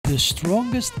the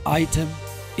strongest item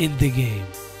in the game.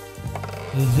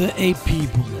 The AP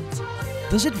bullet.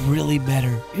 Does it really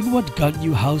matter in what gun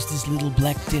you house this little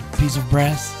black tipped piece of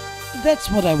brass? That's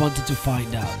what I wanted to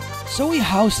find out. So we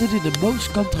housed it in the most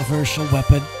controversial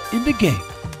weapon in the game.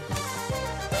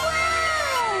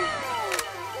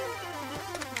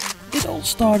 It all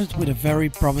started with a very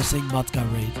promising Matka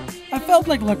raid. I felt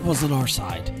like luck was on our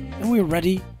side and we were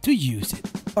ready to use it.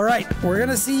 Alright, we're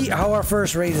gonna see how our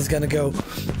first raid is gonna go.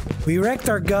 We wrecked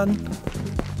our gun.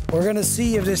 We're gonna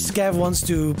see if this scav wants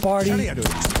to party.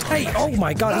 Hey, oh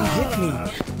my god, he hit me.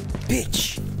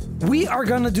 Bitch. We are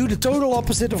gonna do the total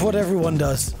opposite of what everyone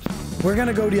does. We're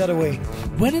gonna go the other way.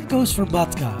 When it goes for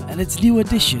Matka and its new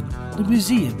addition, the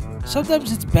museum,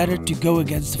 sometimes it's better to go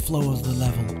against the flow of the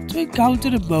level to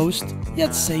encounter the most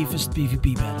yet safest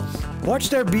PvP battles. Watch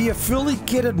there be a fully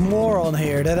kitted moron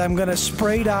here that I'm gonna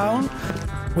spray down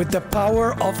with the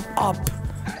power of up.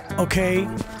 Okay?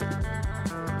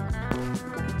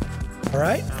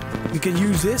 Alright, we can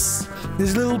use this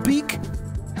little peek.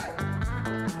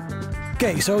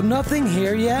 Okay, so nothing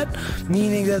here yet,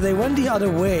 meaning that they went the other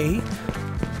way.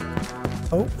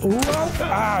 Oh,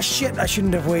 ah, shit, I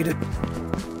shouldn't have waited.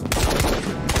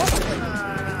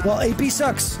 Well, AP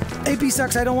sucks. AP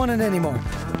sucks, I don't want it anymore.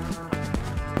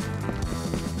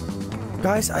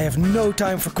 Guys, I have no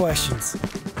time for questions.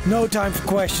 No time for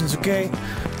questions, okay?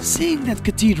 Seeing that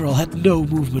Cathedral had no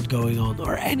movement going on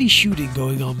or any shooting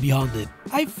going on beyond it,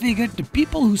 I figured the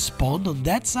people who spawned on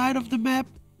that side of the map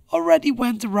already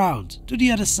went around to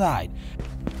the other side.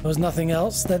 There was nothing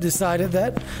else that decided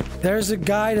that. There's a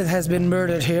guy that has been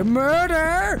murdered here.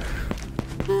 Murder!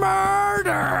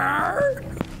 Murder!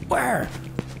 Where?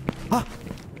 Huh?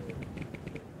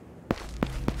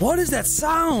 What is that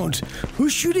sound?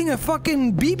 Who's shooting a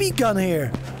fucking BB gun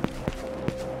here?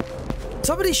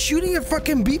 Somebody's shooting a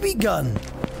fucking BB gun.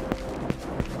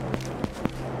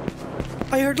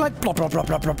 I heard like plop plop plop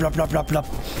plop plop plop plop plop plop.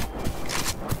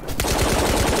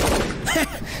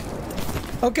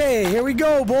 Okay, here we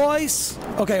go, boys.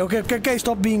 Okay,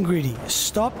 stop being greedy.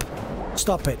 Stop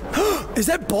it. Is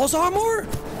that boss armor?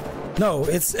 No,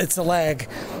 it's a lag.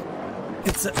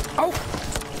 It's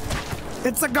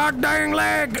a goddamn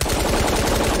lag.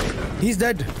 He's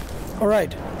dead. All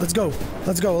right, let's go.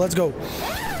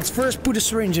 Let's first put a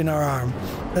syringe in our arm.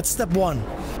 That's step one.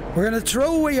 We're gonna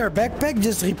throw away our backpack,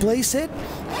 just replace it.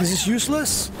 This is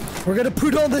useless. We're gonna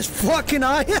put on this fucking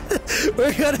eye.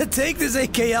 We're gonna take this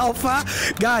AK Alpha.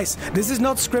 Guys, this is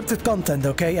not scripted content,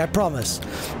 okay? I promise.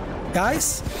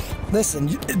 Guys,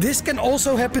 listen, this can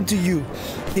also happen to you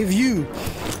if you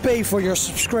pay for your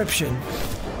subscription.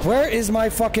 Where is my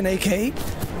fucking AK?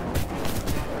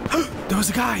 There was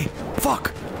a guy.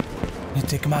 Fuck. I need to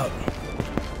take him out.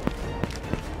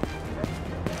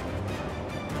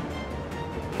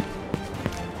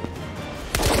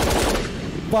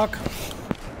 Fuck.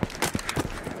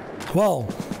 Well,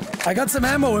 I got some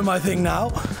ammo in my thing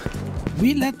now.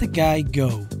 We let the guy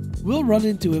go. We'll run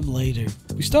into him later.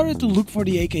 We started to look for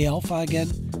the AK Alpha again,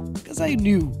 because I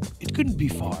knew it couldn't be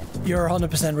far. You're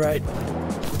 100% right.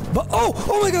 But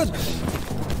oh my god!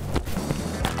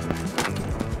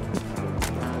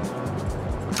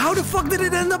 How the fuck did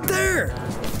it end up there?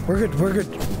 We're good.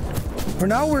 For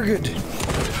now, we're good.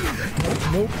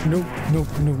 Nope.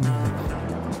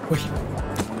 Wait.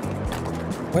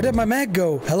 Where did my mag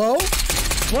go? Hello?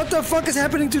 What the fuck is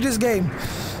happening to this game?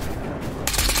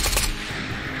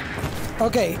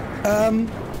 Okay,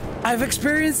 I've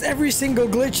experienced every single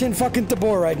glitch in fucking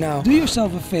Tabor right now. Do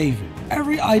yourself a favor.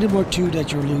 Every item or two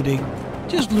that you're looting,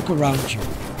 just look around you.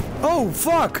 Oh,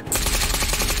 fuck!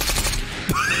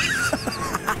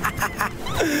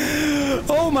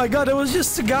 Oh my god, there was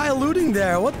just a guy looting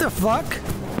there. What the fuck?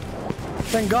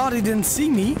 Thank god he didn't see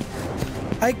me.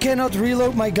 I cannot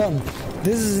reload my gun.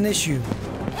 This is an issue.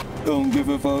 Don't give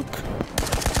a fuck.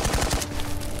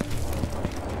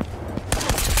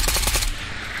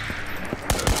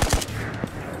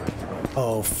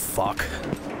 Oh, fuck.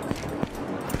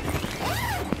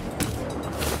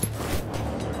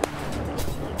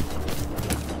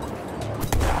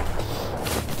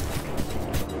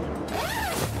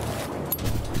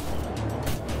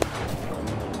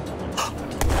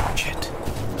 Shit.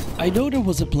 I know there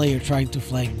was a player trying to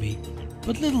flank me,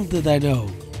 but little did I know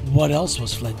what else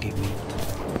was flanking me.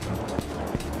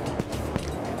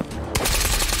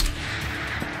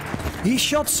 He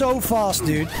shot so fast,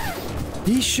 dude.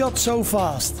 He shot so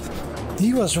fast.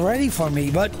 He was ready for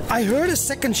me, but I heard a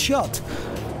second shot.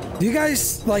 Do you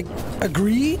guys, like,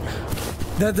 agree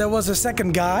that there was a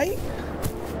second guy?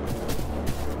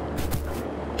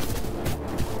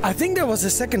 I think there was a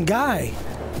second guy.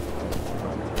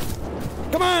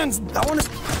 Come on! I want to...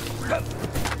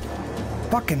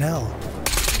 Fucking hell.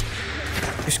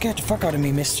 You scared the fuck out of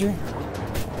me, mister.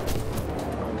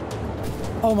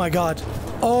 Oh my god.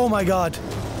 Oh my god.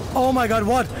 Oh my god,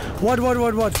 what?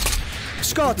 What?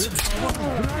 Scott!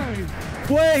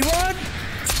 Wait, what?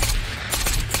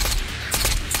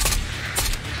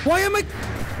 Why am I...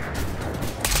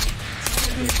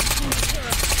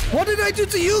 What did I do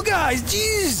to you guys?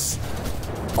 Jeez!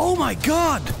 Oh my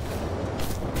god!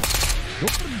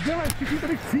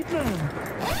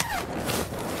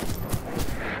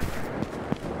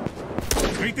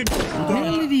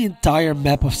 Nearly the entire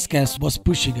map of Skevs was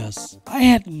pushing us. I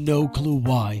had no clue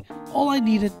why. All I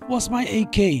needed was my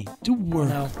AK to work.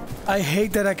 No. I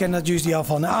hate that I cannot use the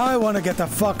alpha. Now I want to get the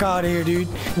fuck out of here, dude.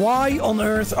 Why on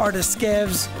earth are the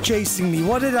Skevs chasing me?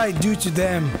 What did I do to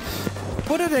them?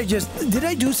 What did I just... Did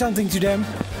I do something to them?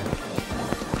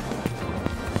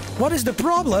 What is the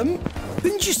problem?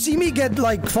 Didn't you see me get,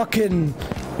 like, fucking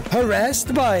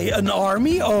harassed by an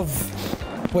army of...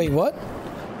 Wait, what?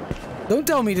 Don't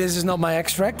tell me this is not my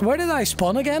extract. Where did I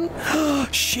spawn again?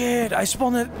 Shit, I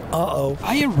spawned it. Uh-oh.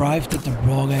 I arrived at the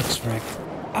wrong extract.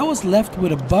 I was left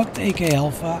with a bugged AK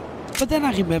Alpha, but then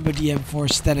I remembered the M4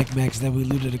 static mags that we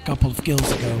looted a couple of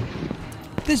kills ago.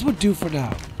 This would do for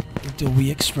now, until we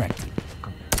extract it.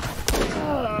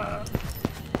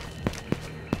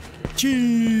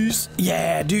 Jeez.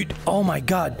 Yeah, dude. Oh my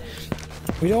god.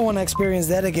 We don't want to experience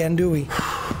that again, do we?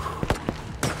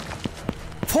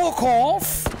 Fuck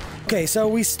off. Okay, so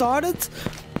we started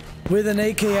with an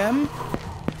AKM.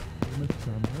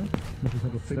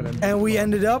 And we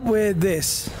ended up with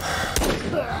this.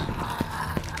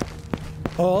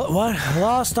 Oh, what?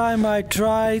 Last time I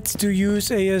tried to use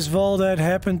ASVAL, that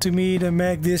happened to me. The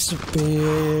mag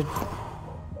disappeared.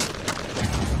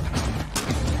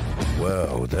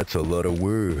 Wow, that's a lot of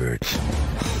words.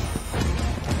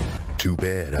 Too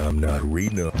bad I'm not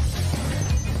reading them.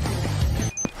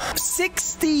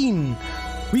 16!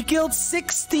 We killed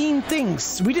 16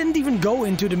 things. We didn't even go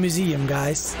into the museum,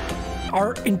 guys.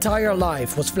 Our entire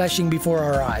life was flashing before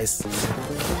our eyes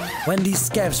when these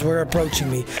scavs were approaching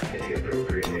me.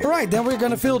 Alright, then we're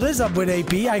gonna fill this up with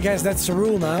AP. I guess that's the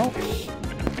rule now.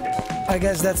 I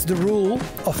guess that's the rule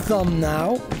of thumb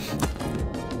now.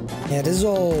 Yeah, this is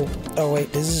all... Oh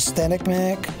wait, this is a static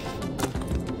mag.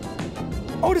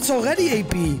 Oh, that's already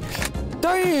AP.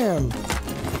 Damn!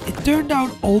 It turned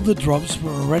out all the drums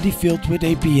were already filled with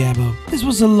AP ammo. This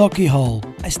was a lucky haul.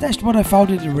 I stashed what I found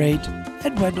in the raid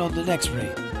and went on the next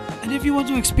raid. And if you want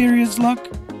to experience luck,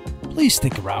 please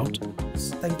stick around.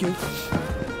 Thank you.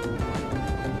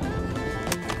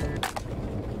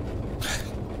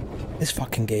 This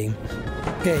fucking game.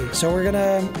 Okay, so we're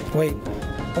gonna... Wait,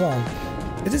 come on.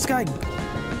 Did this guy...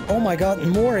 Oh my god,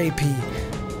 more AP.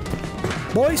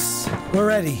 Boys, we're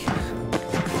ready.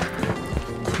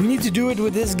 We need to do it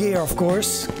with this gear, of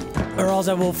course, or else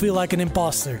I will feel like an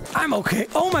imposter. I'm okay.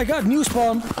 Oh my god, new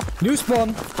spawn. New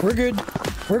spawn. We're good.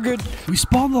 We're good. We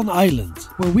spawned on island,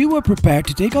 where we were prepared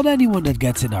to take on anyone that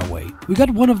gets in our way. We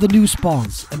got one of the new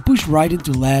spawns and pushed right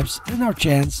into labs and our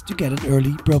chance to get an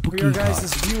early purple For key your card.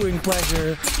 guys' viewing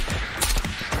pleasure.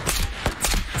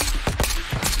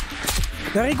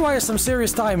 That requires some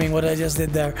serious timing, what I just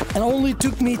did there. And only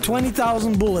took me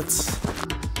 20,000 bullets.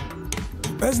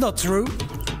 That's not true.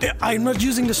 I'm not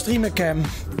using the streamer cam.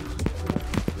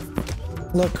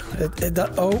 Look,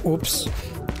 oh, oops.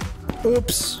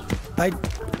 Oops.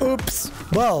 Oops.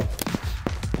 Well.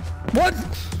 What?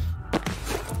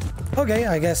 Okay,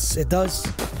 I guess it does.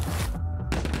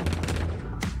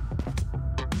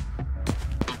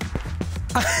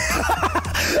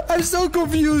 I'm so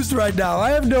confused right now. I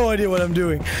have no idea what I'm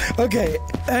doing. Okay,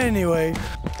 anyway.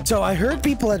 So I heard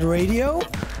people at radio,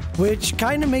 which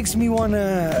kind of makes me want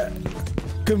to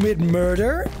commit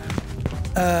murder.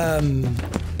 And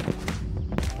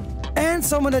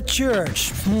someone at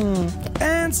church.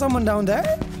 And someone down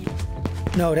there?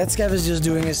 No, that scav is just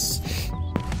doing his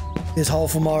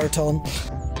half a marathon.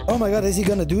 Oh my god, is he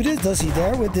gonna do this? Does he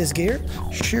dare with this gear?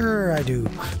 Sure I do.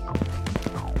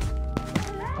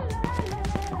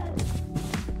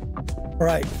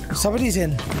 Right, somebody's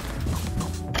in.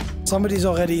 Somebody's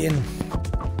already in.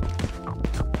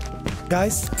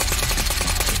 Guys?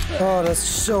 Oh, that's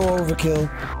so overkill.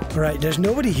 Right, there's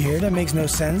nobody here. That makes no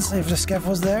sense if the scav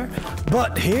was there.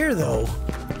 But here, though.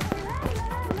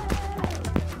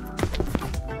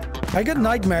 I got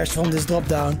nightmares from this drop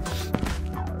down.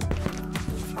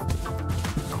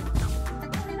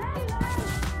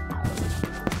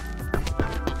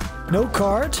 No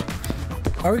card.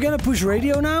 Are we gonna push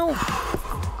radio now?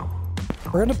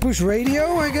 We're gonna push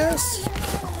radio, I guess.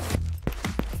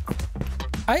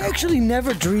 I actually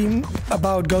never dream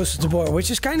about Ghost of Tabor,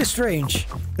 which is kind of strange,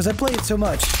 because I play it so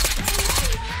much.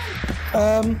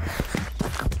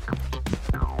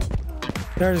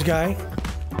 There's a guy.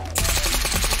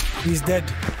 He's dead.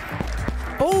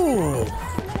 Oh!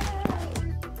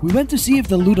 We went to see if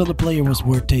the loot on the player was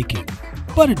worth taking,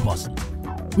 but it wasn't.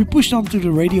 We pushed onto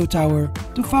the radio tower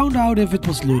to find out if it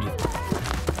was looted.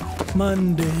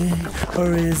 Monday,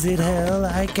 or is it hell?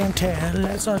 I can tell.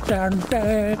 It's not down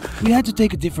there. We had to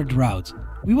take a different route.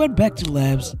 We went back to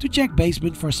labs to check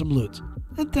basement for some loot,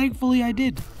 and thankfully I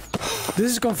did.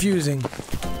 This is confusing.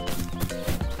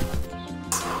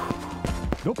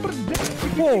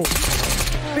 Whoa!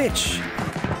 Bitch!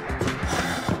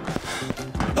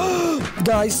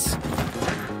 Dice!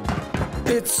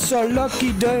 It's a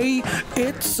lucky day!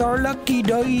 It's our lucky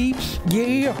day!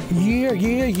 Yeah! Yeah!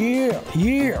 Yeah! Yeah!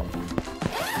 Yeah!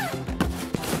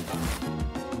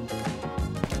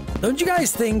 Don't you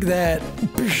guys think that...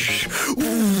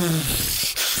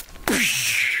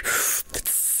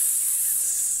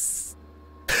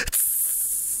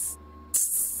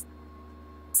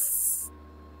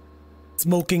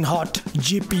 Smoking hot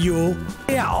GPU.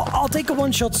 Yeah, I'll take a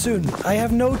one shot soon. I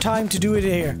have no time to do it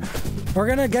here. We're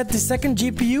gonna get the second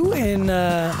GPU in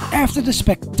After the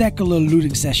spectacular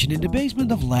looting session in the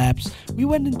basement of labs, we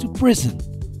went into prison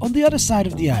on the other side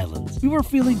of the island. We were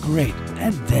feeling great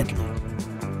and deadly,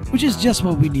 which is just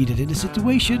what we needed in the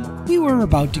situation we were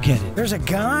about to get in. There's a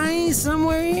guy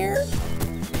somewhere here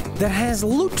that has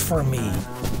loot for me.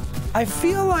 I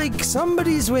feel like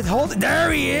somebody's withholding.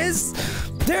 There he is!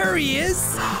 There he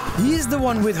is! He's the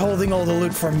one withholding all the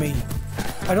loot from me.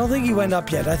 I don't think he went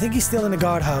up yet. I think he's still in the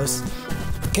guardhouse.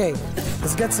 Okay,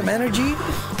 let's get some energy.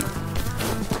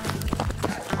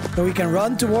 So we can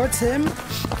run towards him.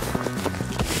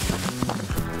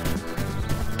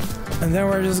 And then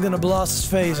we're just gonna blast his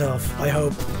face off, I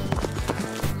hope.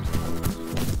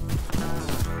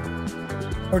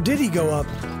 Or did he go up?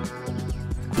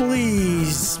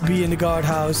 Please be in the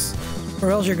guardhouse,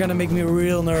 or else you're gonna make me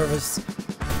real nervous.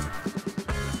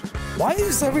 Why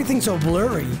is everything so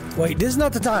blurry? Wait, this is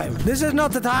not the time. This is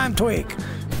not the time, Twig.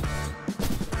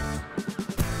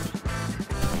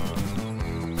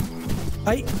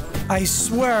 I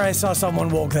swear I saw someone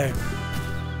walk there.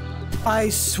 I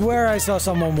swear I saw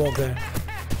someone walk there.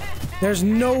 There's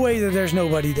no way that there's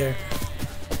nobody there.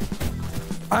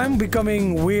 I'm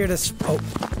becoming weird as... Oh.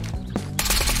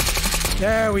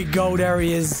 There we go, there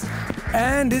he is.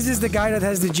 And this is the guy that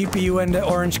has the GPU and the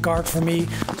orange card for me,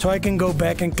 so I can go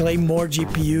back and claim more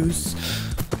GPUs.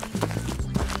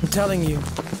 I'm telling you.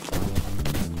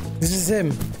 This is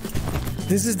him.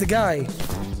 This is the guy.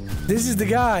 This is the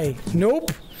guy.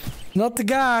 Nope. Not the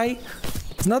guy.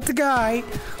 It's not the guy.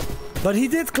 But he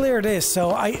did clear this,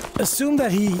 so I assume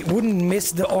that he wouldn't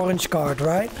miss the orange card,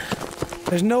 right?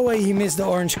 There's no way he missed the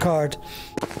orange card.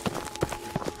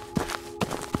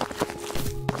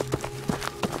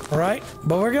 Alright,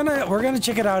 but we're gonna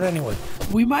check it out anyway.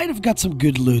 We might have got some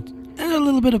good loot and a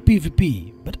little bit of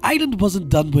PvP, but Island wasn't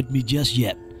done with me just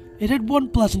yet. It had one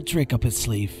pleasant trick up its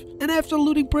sleeve, and after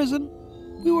looting prison,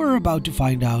 we were about to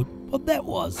find out what that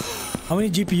was. How many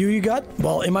GPU you got?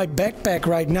 Well, in my backpack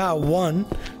right now, 1.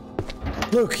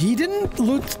 Look, he didn't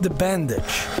loot the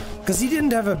bandage, because he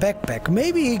didn't have a backpack.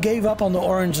 Maybe he gave up on the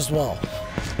orange as well.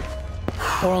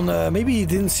 Or on the, maybe he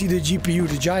didn't see the GPU,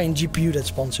 the giant GPU that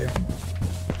spawns here.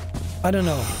 I don't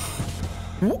know.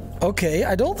 Okay,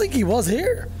 I don't think he was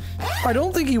here. I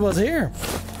don't think he was here.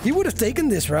 He would have taken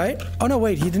this, right? Oh no,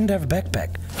 wait, he didn't have a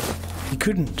backpack. He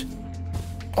couldn't.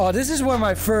 Oh, this is where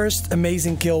my first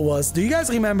amazing kill was. Do you guys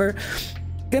remember?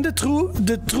 Can the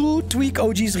true Tweak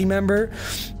OGs remember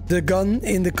the gun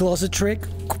in the closet trick?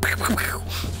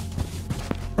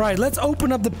 Right, let's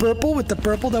open up the purple with the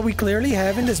purple that we clearly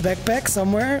have in this backpack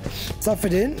somewhere. Stuff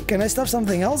it in. Can I stuff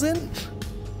something else in?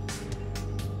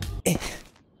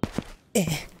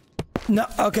 No,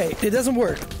 okay, it doesn't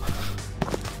work.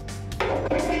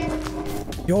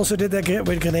 You also did that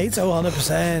with grenades? Oh,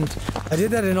 100%. I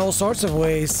did that in all sorts of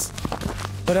ways.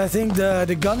 But I think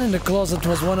the gun in the closet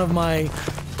was one of my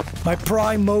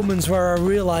prime moments where I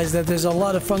realized that there's a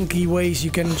lot of funky ways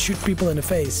you can shoot people in the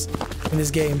face in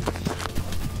this game.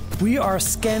 We are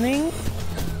scanning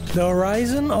the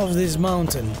horizon of this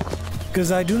mountain,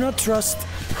 because I do not trust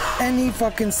any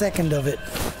fucking second of it.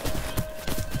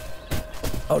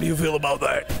 How do you feel about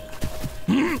that?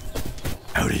 Hmm?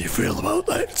 How do you feel about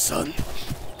that, son?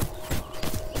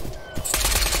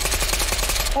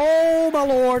 Oh my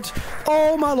lord!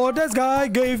 Oh my lord, this guy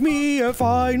gave me a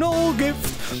final gift.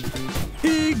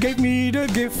 He gave me the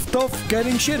gift of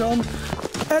getting shit on.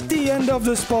 At the end of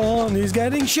the spawn, he's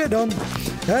getting shit on.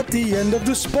 At the end of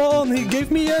the spawn, he gave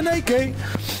me an AK.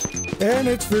 And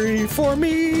it's free for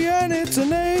me, and it's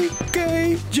an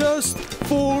AK just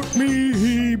for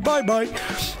me. Bye-bye.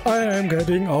 I am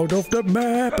getting out of the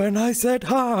map, and I said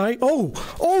hi.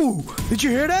 Oh, did you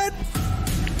hear that?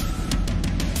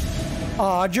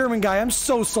 Ah, German guy, I'm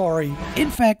so sorry. In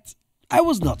fact, I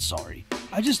was not sorry.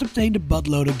 I just obtained a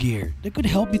buttload of gear that could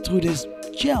help me through this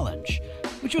challenge,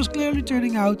 which was clearly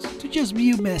turning out to just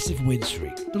be a massive win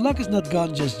streak. The luck is not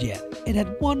gone just yet. It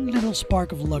had one little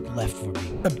spark of luck left for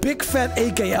me. A big fat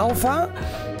AK Alpha?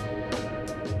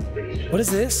 What is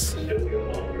this?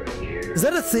 Is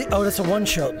that a thing? Oh, that's a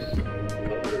one-shot.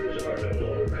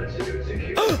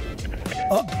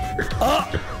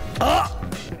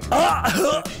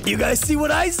 You guys see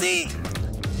what I see?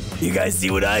 You guys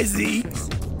see what I see?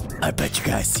 I bet you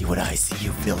guys see what I see,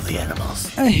 you filthy animals.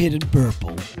 A hidden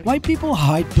purple. Why people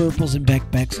hide purples in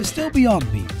backpacks is still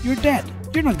beyond me. You're dead.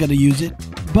 You're not gonna use it.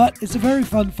 But it's a very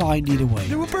fun find either way.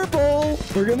 Do a purple.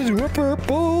 We're gonna do a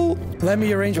purple. Let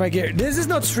me arrange my gear. This is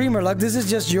not streamer luck. This is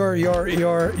just your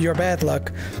bad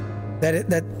luck.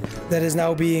 That is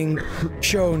now being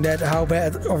shown that how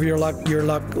bad of your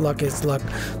luck is luck.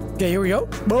 Okay, here we go.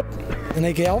 Boop. An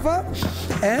AK Alpha.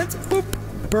 And boop.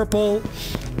 Purple.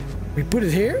 We put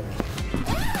it here.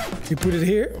 We put it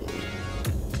here.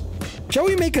 Shall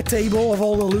we make a table of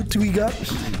all the loot we got?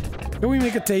 Shall we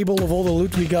make a table of all the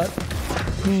loot we got?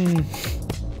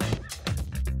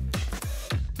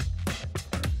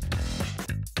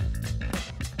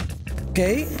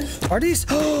 Okay. Are these?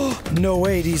 Oh, no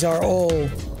way. These are all.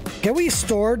 Can we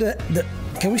store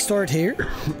Can we store it here?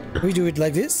 Can we do it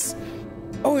like this?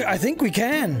 Oh, I think we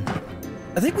can.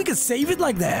 I think we can save it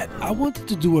like that. I wanted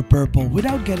to do a purple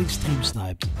without getting stream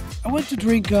sniped. I went to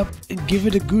drink up and give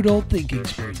it a good old thinking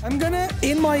spree. I'm gonna,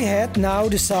 in my head, now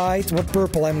decide what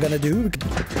purple I'm gonna do.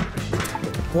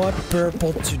 What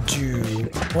purple to do?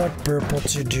 What purple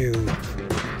to do?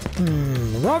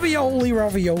 Ravioli,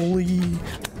 ravioli.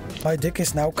 My dick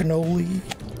is now cannoli.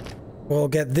 We'll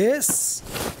get this.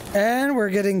 And we're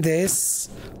getting this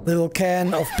little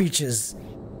can of peaches.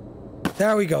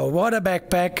 There we go. What a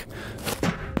backpack.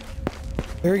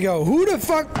 Here we go. Who the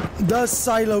fuck does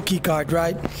silo keycard,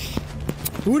 right?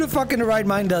 Who the fuck in the right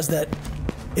mind does that?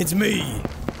 It's me.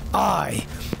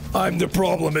 I'm the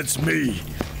problem. It's me.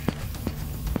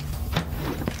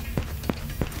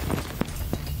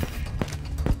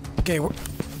 Okay,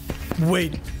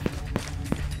 wait.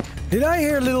 Did I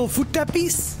hear little foot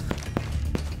tappies?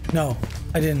 No,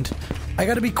 I didn't. I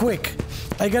gotta be quick.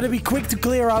 I gotta be quick to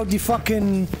clear out the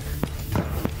fucking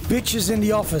bitches in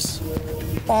the office.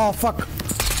 Oh, fuck.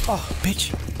 Oh,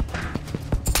 bitch.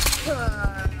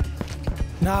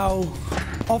 Now,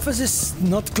 office is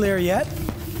not clear yet.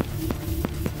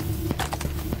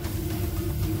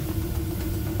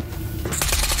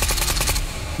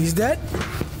 He's dead.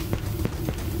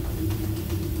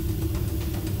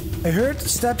 I heard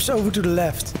steps over to the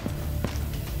left.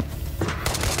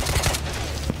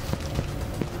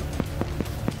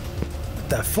 What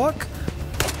the fuck?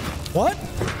 What?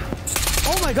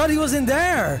 Oh my god, he was in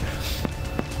there!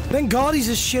 Thank god he's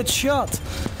a shit shot.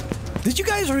 Did you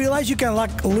guys realize you can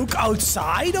like look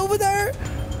outside over there?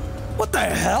 What the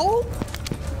hell?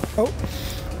 Oh.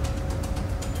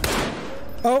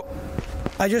 Oh.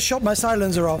 I just shot my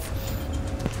silencer off.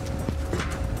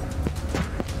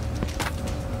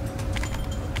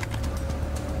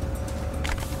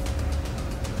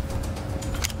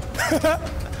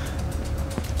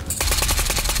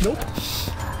 Nope.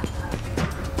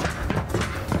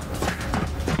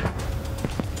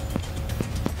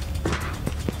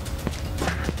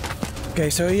 Okay,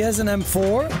 so he has an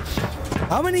M4.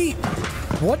 How many?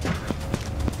 What?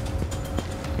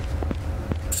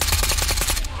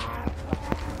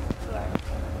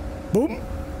 Boom.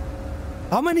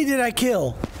 How many did I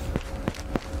kill?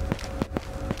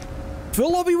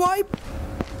 Full lobby wipe?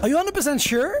 Are you 100%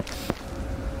 sure?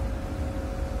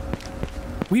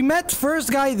 We met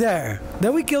first guy there.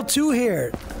 Then we killed two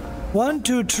here. 1,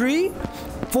 2, 3,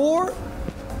 4,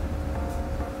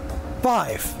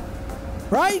 5.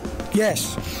 Right?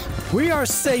 Yes. We are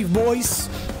safe, boys.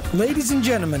 Ladies and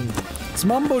gentlemen. It's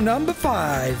Mambo number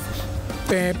 5.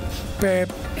 Beep, beep,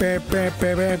 beep, beep,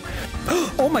 beep, beep.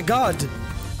 Oh my god.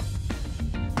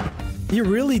 He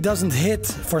really doesn't hit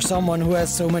for someone who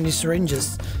has so many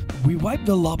syringes. We wiped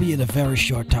the lobby in a very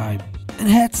short time and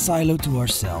had Silo to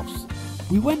ourselves.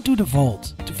 We went to the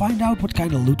vault to find out what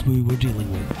kind of loot we were dealing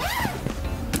with.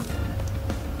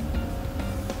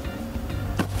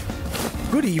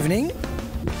 Good evening.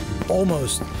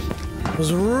 Almost. It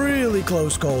was a really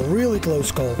close call. Really close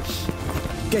call.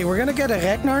 Okay, we're gonna get a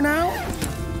Ragnar now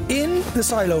in the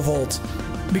silo vault.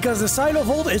 because the silo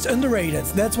vault is underrated.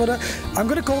 That's what I'm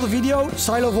gonna call the video.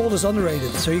 Silo vault is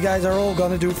underrated. So you guys are all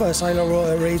gonna do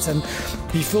silo raids and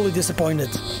be fully disappointed.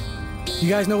 You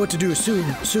guys know what to do. Soon,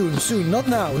 soon, soon. Not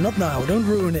now, not now. Don't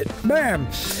ruin it. Bam.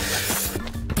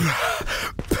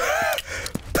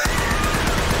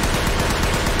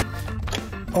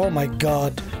 Oh my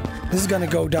god. This is gonna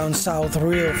go down south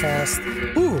real fast.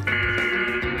 Ooh.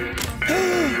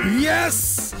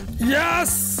 Yes!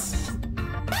 Yes!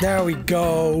 There we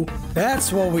go.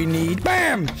 That's what we need.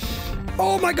 Bam!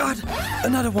 Oh my god!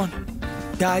 Another one.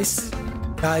 Guys.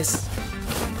 Guys.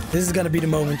 This is gonna be the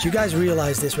moment. You guys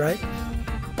realize this, right?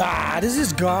 Ah, this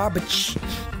is garbage.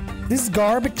 This is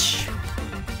garbage.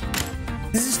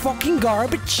 This is fucking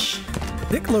garbage.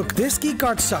 Look, this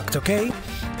keycard sucked, okay?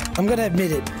 I'm gonna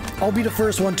admit it. I'll be the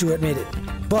first one to admit it.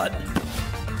 But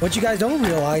what you guys don't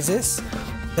realize is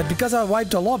that because I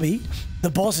wiped the lobby, the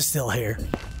boss is still here.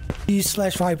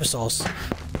 /Viper sauce.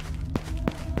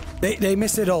 They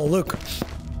missed it all. Look.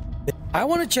 I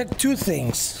want to check two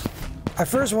things. I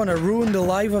first want to ruin the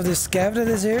life of this scav that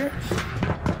is here.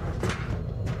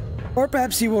 Or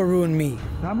perhaps he will ruin me.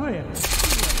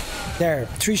 There,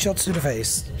 3 shots to the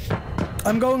face.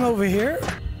 I'm going over here.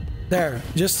 There,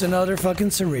 just another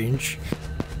fucking syringe.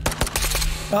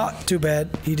 Ah, too bad.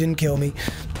 He didn't kill me.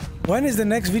 When is the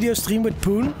next video stream with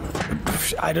Poon?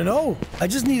 I don't know. I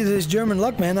just needed his German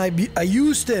luck, man. I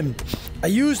used him. I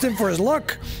used him for his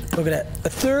luck. Look at that. A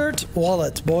 3rd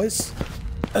wallet, boys.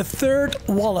 A 3rd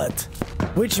wallet.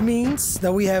 Which means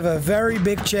that we have a very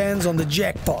big chance on the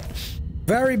jackpot.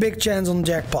 Very big chance on the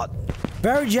jackpot.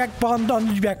 Very jackpot on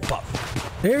the jackpot.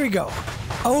 Here we go.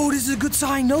 Oh, this is a good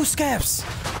sign. No scavs.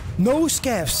 No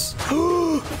scavs.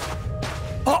 Oh!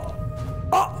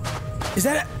 Oh! Is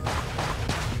that it?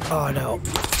 Oh no.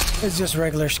 It's just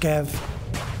regular scav.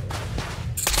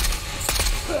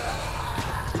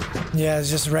 Yeah, it's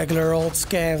just regular old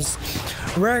scavs.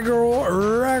 Regular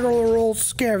old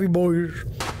scavvy boys.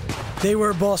 They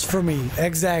were boss for me.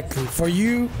 Exactly. For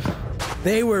you,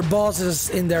 they were bosses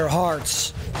in their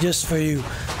hearts. Just for you.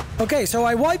 Okay, so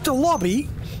I wiped the lobby.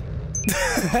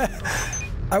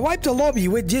 I wiped the lobby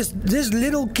with just this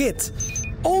little kit.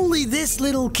 Only this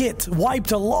little kit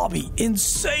wiped a lobby.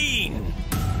 Insane.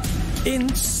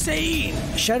 Insane.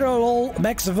 Shadowlol,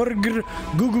 Max Burger,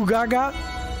 Gugu Gaga,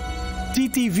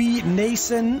 TTV,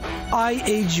 Nason,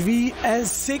 IHV,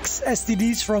 as 6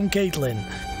 STDs from Caitlin.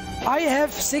 I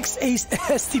have 6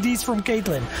 STDs from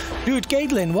Caitlin. Dude,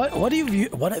 Caitlin,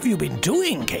 what have you been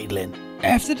doing, Caitlin?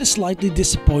 After the slightly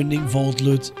disappointing vault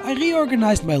loot, I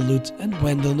reorganized my loot and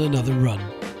went on another run.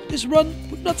 This run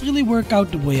would not really work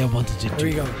out the way I wanted it to. Here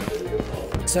we go.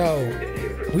 So,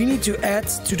 we need to add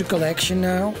to the collection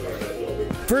now.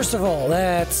 First of all,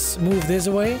 let's move this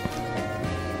away.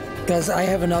 Because I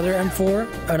have another M4.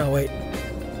 Oh no, wait.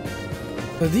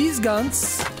 So these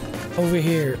guns over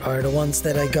here are the ones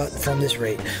that I got from this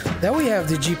raid. Then we have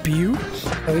the GPU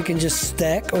that we can just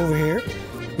stack over here.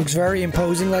 Looks very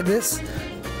imposing like this.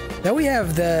 Then we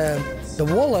have the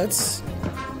wallets.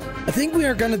 I think we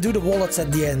are gonna do the wallets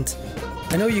at the end.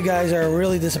 I know you guys are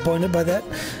really disappointed by that,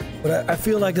 but I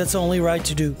feel like that's only right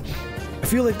to do. I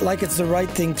feel like it's the right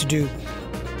thing to do.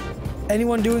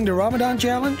 Anyone doing the Ramadan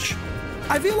challenge?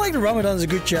 I feel like the Ramadan is a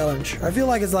good challenge. I feel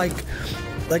like it's like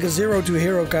a 0 to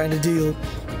hero kind of deal.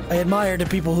 I admire the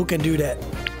people who can do that.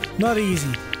 Not easy.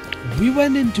 We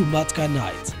went into Matka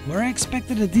night, where I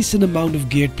expected a decent amount of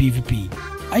geared PvP.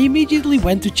 I immediately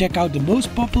went to check out the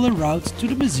most popular route to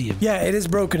the museum. Yeah, it is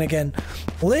broken again.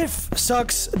 Live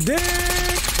sucks dick!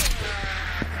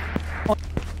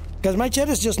 Because my chat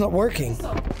is just not working.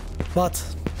 But...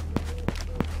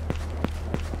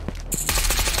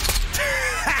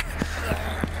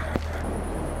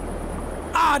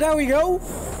 ah, there we go!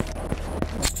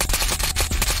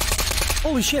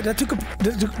 Holy shit, that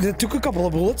took a couple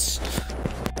of bullets.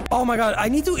 Oh my god, I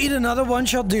need to eat another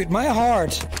one-shot, dude. My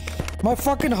heart. My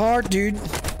fucking heart, dude.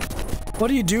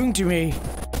 What are you doing to me?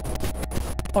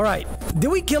 Alright, did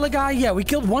we kill a guy? Yeah, we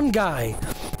killed one guy.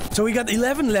 So we got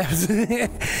 11 left.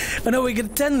 Oh no, we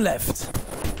got 10 left.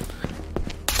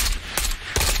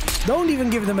 Don't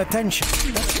even give them attention.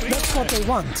 That's what they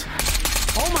want.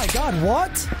 Oh my god,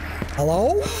 what?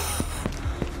 Hello?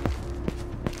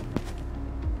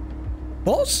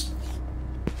 Boss?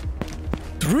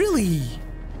 Really?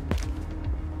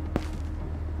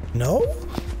 No?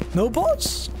 No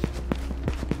boss?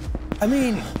 I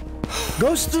mean,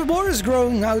 Ghost of Tabor is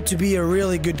growing out to be a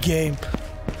really good game.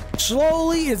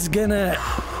 Slowly, it's gonna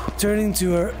turn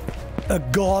into a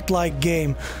godlike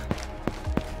game.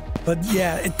 But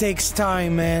yeah, it takes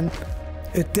time, man.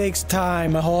 It takes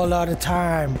time, a whole lot of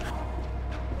time.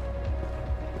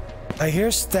 I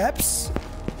hear steps.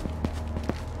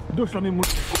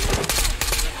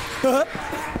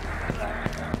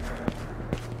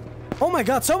 Oh my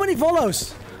god, so many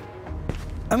follows.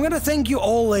 I'm gonna thank you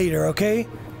all later, okay?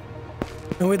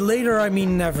 And with later, I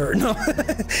mean never. No,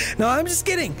 no, I'm just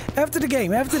kidding. After the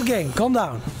game, calm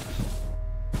down.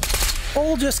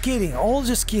 All just kidding, all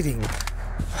just kidding.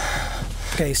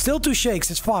 Okay, still 2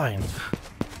 shakes, it's fine.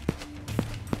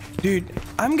 Dude,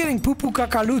 I'm getting poo-poo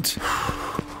caca loot.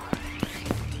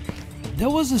 There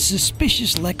was a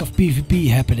suspicious lack of PvP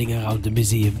happening around the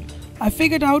museum. I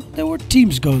figured out there were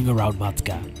teams going around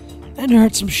Matka and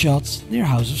heard some shots near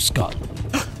House of Scott.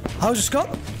 House of Scott?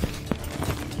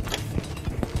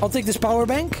 I'll take this power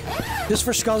bank just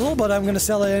for Scuzzle, but I'm gonna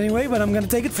sell it anyway, but I'm gonna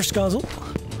take it for Scuzzle.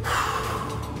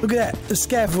 Look at that, a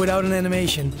scav without an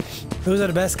animation. Those are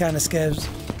the best kind of scavs.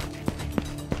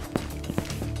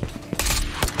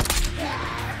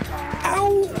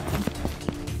 Ow!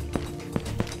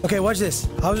 Okay, watch this.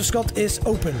 House of Scott is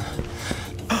open.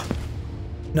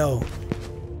 No.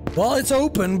 Well, it's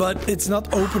open, but it's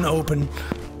not open.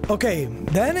 Okay,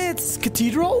 then it's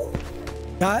Cathedral.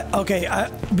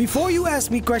 Before you ask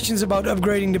me questions about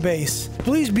upgrading the base,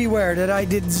 please beware that I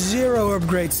did 0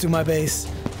 upgrades to my base.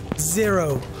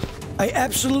 0. I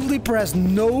absolutely pressed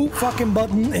no fucking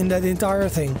button in that entire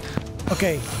thing.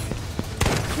 Okay.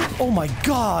 Oh my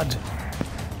god.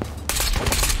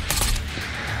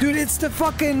 Dude, it's the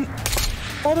fucking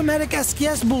automatic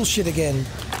SKS bullshit again.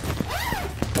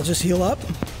 I'll just heal up.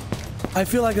 I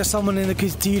feel like there's someone in the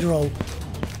Cathedral.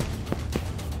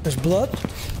 There's blood.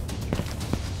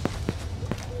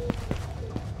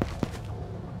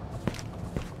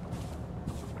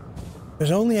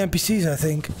 There's only NPCs, I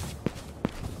think.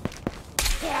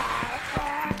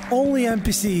 Only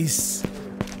NPCs.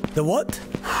 The what?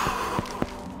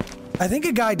 I think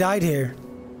a guy died here.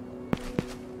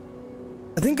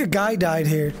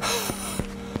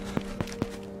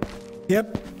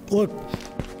 Yep, look.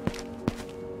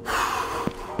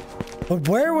 But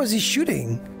where was he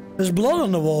shooting? There's blood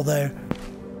on the wall there.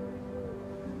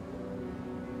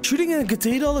 Shooting in a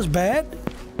cathedral is bad?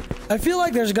 I feel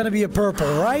like there's gonna be a purple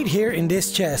right here in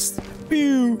this chest.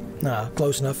 Pew! Nah,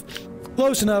 close enough.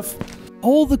 Close enough.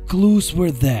 All the clues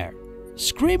were there,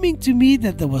 screaming to me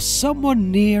that there was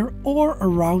someone near or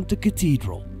around the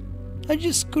cathedral. I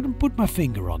just couldn't put my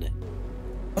finger on it.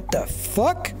 What the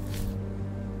fuck?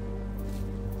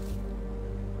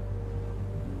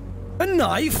 A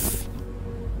knife?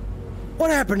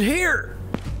 What happened here?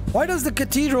 Why does the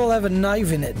cathedral have a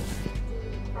knife in it?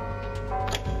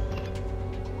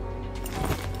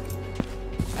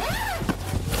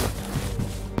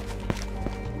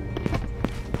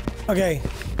 Okay,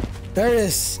 there it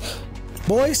is.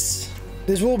 Boys,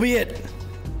 this will be it.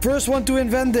 First one to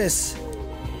invent this.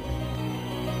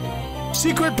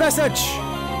 Secret passage!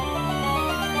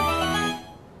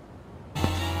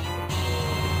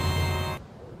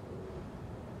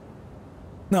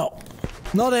 No,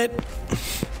 not it.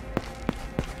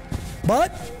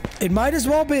 But it might as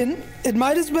well been. It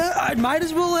might as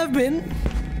well have been.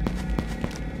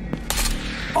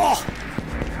 Oh!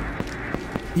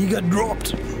 He got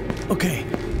dropped. Okay.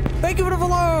 Thank you for the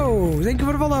follow. Thank you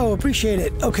for the follow. Appreciate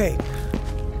it. Okay.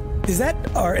 Is that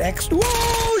our ex?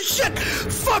 Whoa, shit!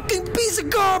 Fucking piece of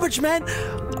garbage, man.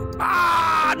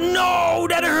 Ah, no,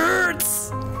 that hurts.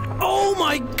 Oh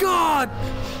my god.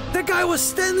 That guy was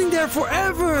standing there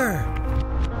forever.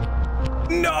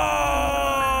 No.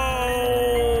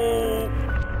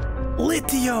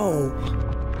 Litio.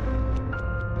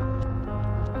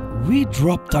 We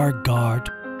dropped our guard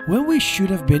when we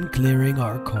should have been clearing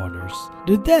our corners.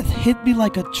 The death hit me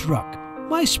like a truck.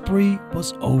 My spree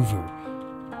was over.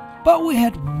 But we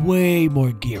had way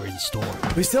more gear in store.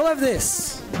 We still have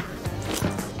this.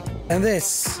 And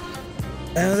this.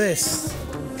 And this.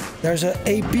 There's an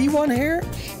AP one here.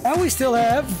 And we still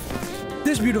have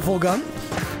this beautiful gun.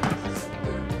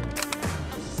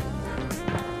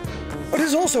 But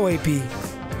it's also AP.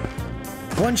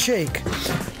 One shake.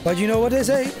 But you know what they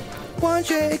say? One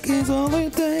shake is all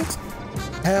it takes.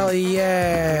 Hell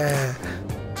yeah.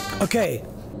 Okay.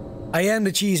 I am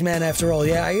the cheese man after all.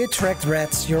 Yeah, I attract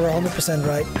rats. You're 100%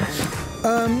 right.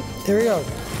 Here we go.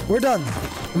 We're done.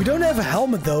 We don't have a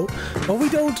helmet though. But we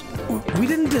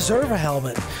didn't deserve a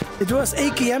helmet. It was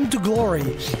AKM to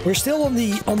glory. We're still on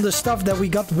the stuff that we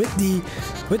got with the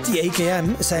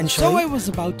AKM essentially. So I was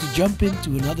about to jump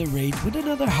into another raid with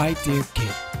another high tier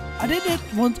kit. I didn't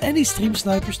want any stream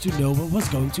snipers to know what was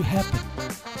going to happen.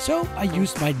 So I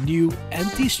used my new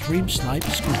anti-stream sniper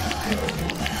scoop.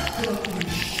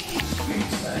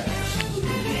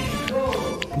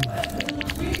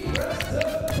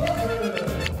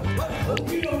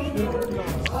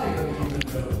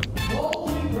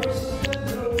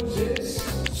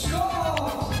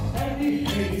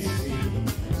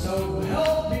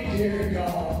 dear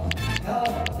God,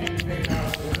 help me pick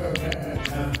out the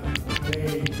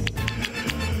please.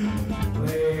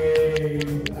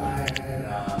 Please,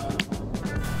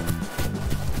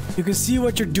 you can see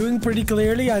what you're doing pretty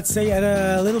clearly. I'd say add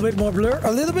a little bit more blur.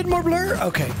 A little bit more blur?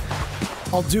 Okay.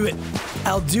 I'll do it.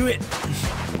 I'll do it.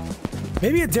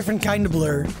 Maybe a different kind of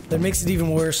blur that makes it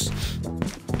even worse.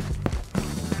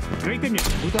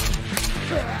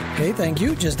 Okay, thank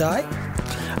you. Just die.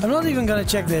 I'm not even gonna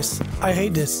check this. I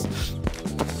hate this.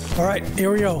 Alright,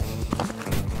 here we go.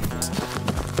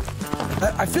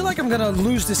 I feel like I'm gonna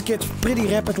lose this kid pretty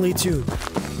rapidly too.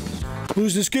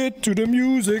 Lose this kid to the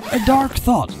music. A dark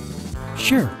thought.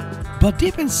 Sure, but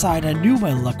deep inside I knew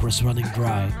my luck was running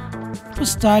dry. It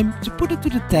was time to put it to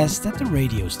the test at the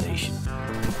radio station.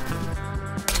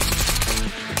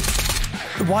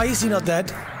 Why is he not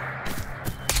dead?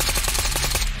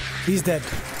 He's dead.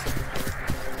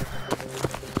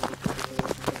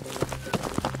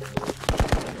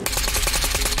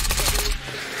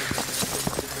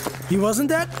 He wasn't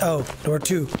dead? Oh, there were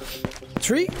two.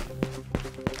 Three?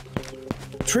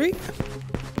 Three?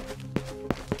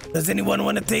 Does anyone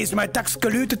want to taste my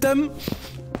taxcolutatum?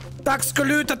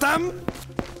 Taxcolutatum?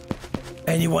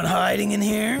 Anyone hiding in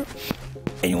here?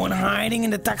 Anyone hiding in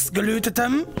the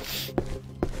taxcolutatum?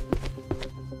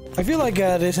 I feel like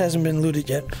this hasn't been looted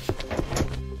yet.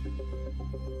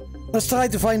 Let's try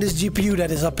to find this GPU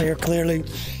that is up here, clearly.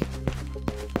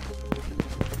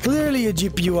 Clearly a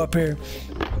GPU up here.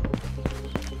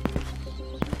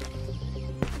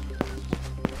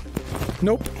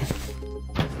 Nope.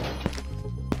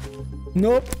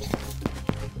 Nope.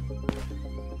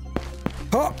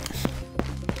 Huh.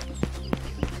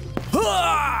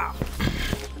 Ah!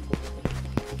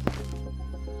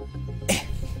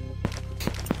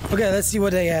 Okay, let's see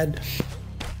what they had.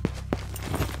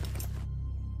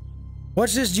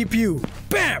 Watch this GPU.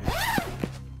 Bam!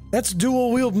 That's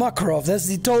dual-wield Makarov. That's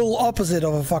the total opposite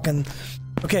of a fucking...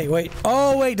 Okay, wait.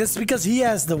 Oh, wait. That's because he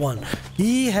has the one.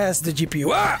 He has the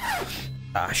GPU. Ah!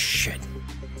 Ah, shit.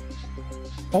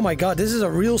 Oh my god, this is a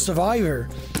real survivor.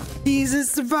 He's a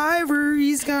survivor.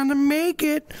 He's gonna make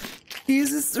it.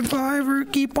 He's a survivor.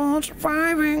 Keep on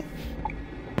surviving.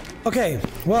 Okay,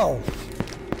 well...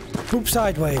 Poop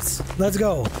sideways. Let's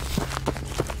go.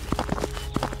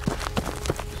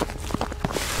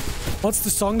 What's the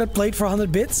song that played for 100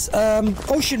 bits?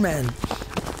 Ocean Man.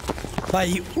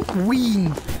 By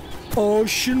Ween.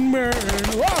 Ocean Man.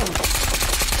 Wow.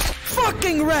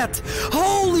 Fucking rat.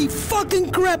 Holy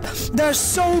fucking crap. There's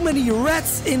so many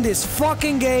rats in this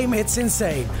fucking game. It's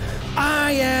insane.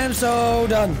 I am so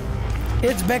done.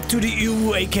 It's back to the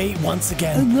UWU AK once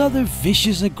again. Another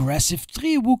vicious, aggressive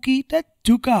tree Wookie that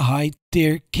took a high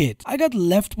tier kit. I got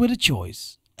left with a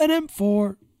choice. An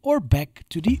M4 or back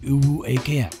to the UWU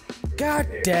AKM. God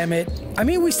damn it. I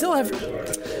mean, we still have...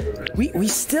 We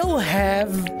still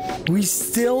have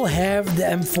the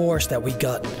M4s that we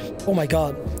got. Oh my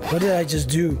god. What did I just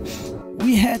do?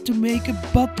 We had to make a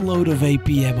buttload of AP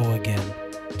ammo again.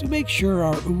 To make sure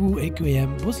our UWU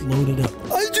AKM was loaded up.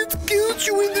 I just killed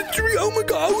you in the tree. Oh my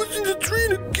god, I was in the tree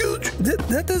and I killed you.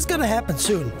 That is gonna happen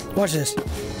soon. Watch this.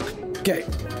 Okay.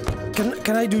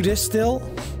 Can I do this still?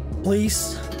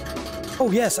 Please?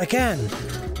 Oh yes, I can.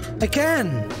 I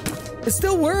can. It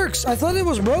still works. I thought it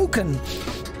was broken.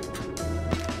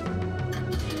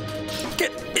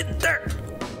 Get in there.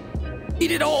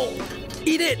 Eat it all.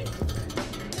 Eat it.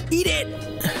 Eat it.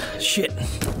 Shit.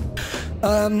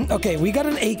 Okay, we got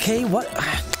an AK. What?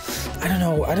 I don't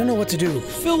know. I don't know what to do.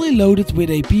 Fully loaded with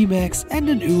AP Max and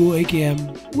an UWU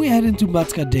AKM, we head into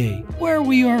Matka Day, where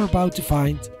we are about to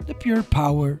find the pure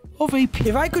power of AP.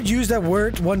 If I could use that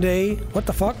word one day, what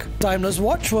the fuck? Timeless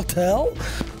watch? What the hell?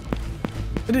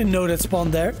 I didn't know that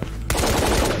spawned there.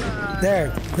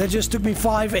 There. That just took me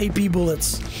 5 AP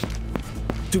bullets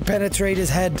to penetrate his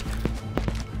head.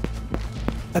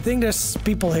 I think there's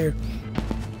people here.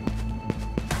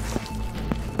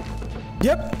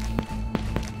 Yep.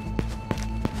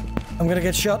 I'm gonna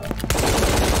get shot.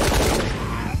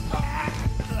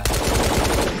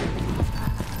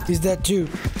 He's dead too.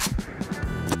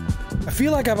 I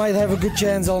feel like I might have a good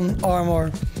chance on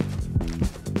armor.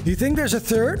 Do you think there's a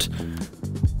third?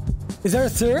 Is there a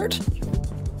third?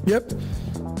 Yep.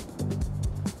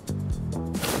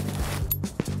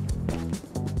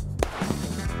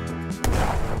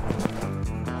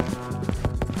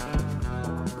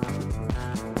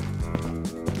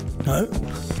 No?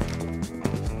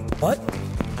 What?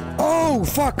 Oh,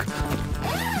 fuck!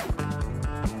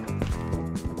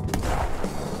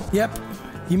 Yep.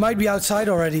 He might be outside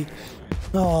already.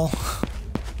 Oh.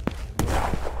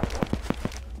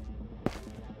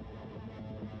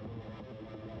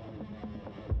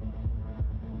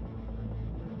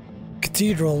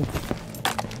 cathedral.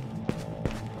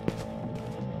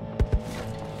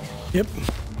 Yep,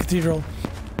 cathedral.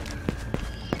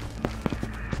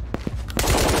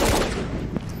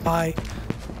 Bye.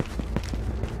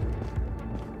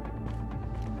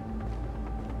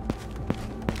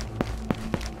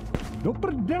 Do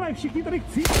prdele, všichni tady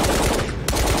chci.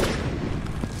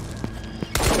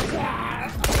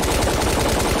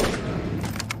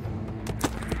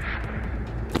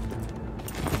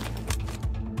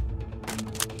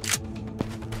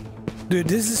 Dude,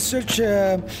 this is such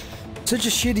a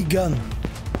shitty gun.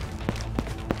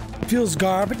 Feels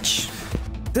garbage.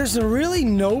 There's really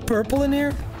no purple in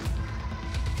here.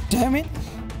 Damn it.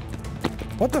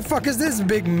 What the fuck is this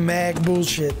big mag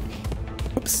bullshit?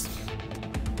 Oops.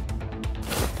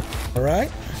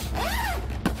 Alright.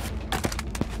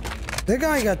 That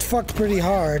guy got fucked pretty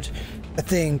hard, I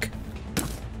think.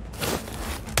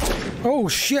 Oh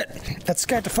shit. That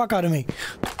scared the fuck out of me.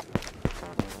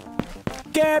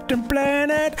 Captain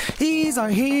Planet, he's our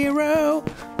hero.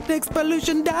 Takes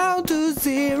pollution down to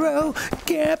zero.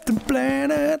 Captain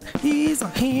Planet, he's a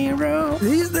hero.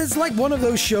 It's like one of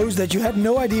those shows that you had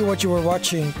no idea what you were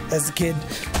watching as a kid.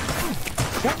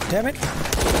 God damn it.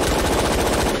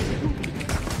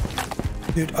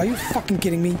 Dude, are you fucking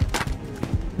kidding me?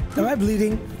 Am I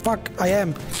bleeding? Fuck, I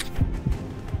am.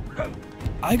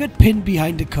 I got pinned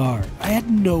behind the car. I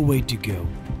had no way to go.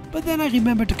 But then I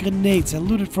remembered the grenades I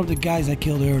looted from the guys I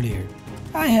killed earlier.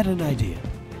 I had an idea.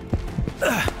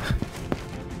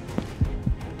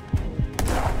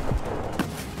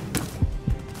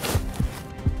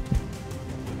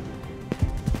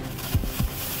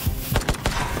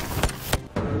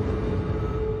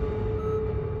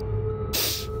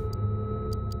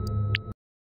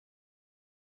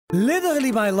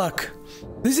 Literally my luck.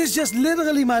 This is just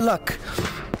literally my luck.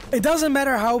 It doesn't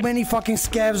matter how many fucking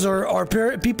scavs or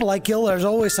people I kill, there's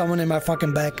always someone in my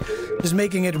fucking back. Just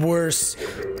making it worse.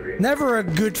 Never a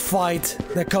good fight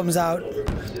that comes out.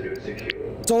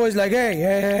 It's always like,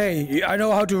 hey, I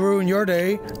know how to ruin your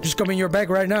day. Just come in your back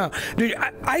right now. Dude,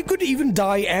 I could even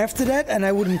die after that and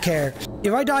I wouldn't care.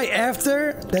 If I die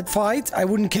after that fight, I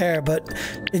wouldn't care. But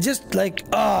it just like,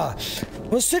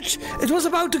 it was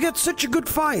about to get such a good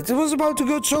fight. It was about to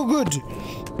get so good.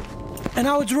 And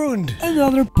now it's ruined.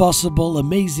 Another possible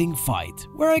amazing fight,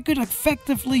 where I could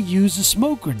effectively use a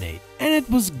smoke grenade, and it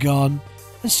was gone.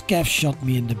 A scav shot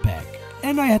me in the back,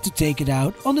 and I had to take it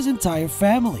out on his entire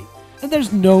family. And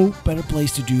there's no better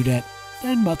place to do that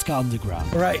than Matka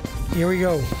Underground. Right, here we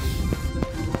go.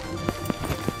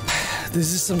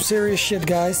 This is some serious shit,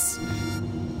 guys.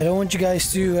 I don't want you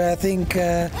guys to think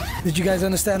that you guys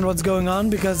understand what's going on,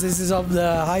 because this is of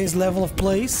the highest level of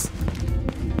place.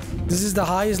 This is the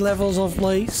highest levels of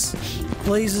place.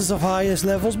 Places of highest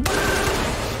levels.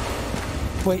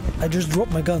 Wait, I just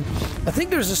dropped my gun. I think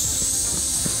there's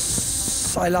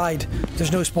I lied.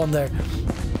 There's no spawn there.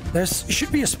 There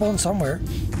should be a spawn somewhere.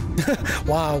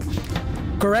 Wow.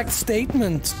 Correct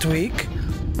statement, Tweak.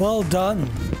 Well done.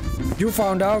 You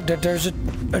found out that there's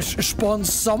a spawn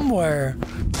somewhere.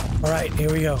 Alright, here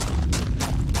we go.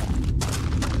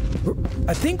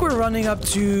 I think we're running up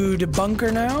to the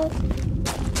bunker now,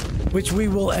 which we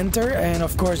will enter, and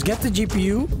of course get the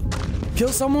GPU, kill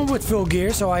someone with full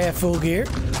gear, so I have full gear.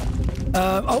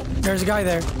 Oh, there's a guy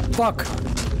there. Fuck.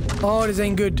 Oh, this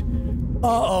ain't good.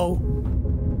 Uh-oh.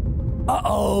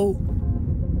 Uh-oh.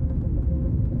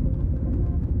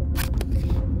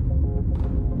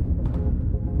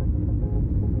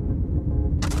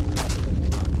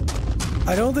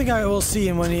 I don't think I will see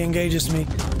him when he engages me.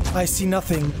 I see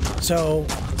nothing, so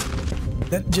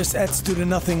that just adds to the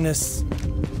nothingness.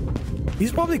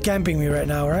 He's probably camping me right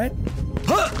now, right?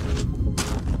 Huh!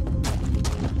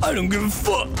 I don't give a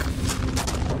fuck!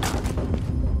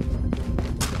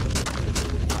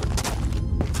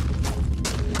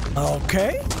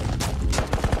 Okay.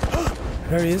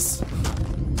 There he is.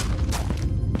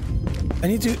 I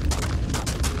need to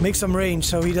make some range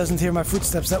so he doesn't hear my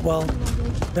footsteps that well.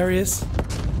 There he is.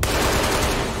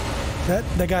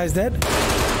 That guy's dead.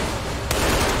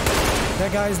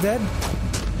 That guy's dead.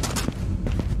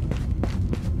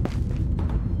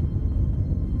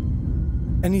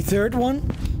 Any third one?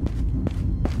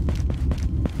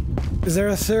 Is there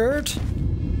a third?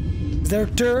 Is there a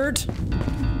third?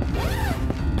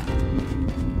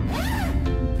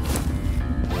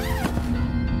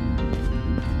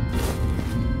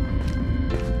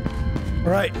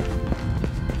 Right.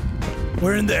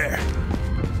 We're in there.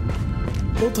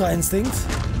 Ultra instinct.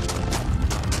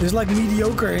 There's like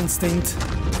mediocre instinct.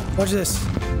 Watch this.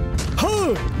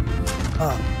 Huh!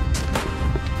 Ah.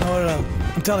 No.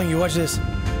 I'm telling you, watch this.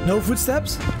 No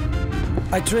footsteps.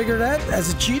 I trigger that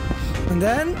as a cheat. And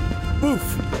then, poof.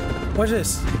 Watch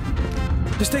this.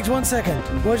 This takes 1 second.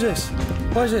 Watch this.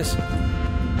 Watch this.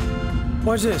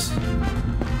 Watch this.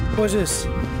 Watch this.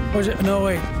 Watch it. No,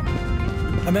 wait.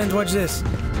 I meant watch this.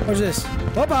 Watch this.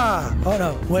 Hoppa! Oh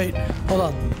no, wait. Hold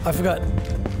on. I forgot.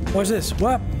 Watch this.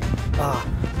 Whoop. Ah.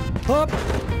 Hop.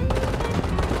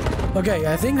 Okay,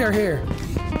 I think they're here.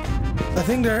 I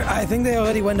think they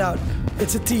already went out.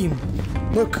 It's a team.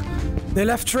 Look. They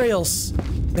left trails.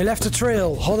 They left a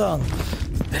trail. Hold on.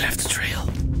 They left a trail.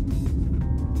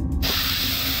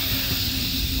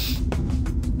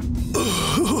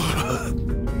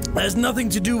 Has nothing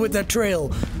to do with that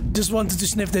trail. Just wanted to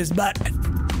sniff this, but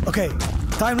okay.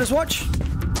 Timeless watch.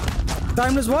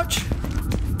 Timeless watch.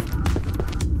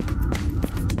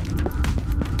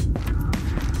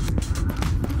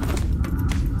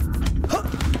 Huh.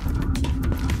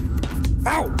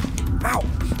 Ow! Ow!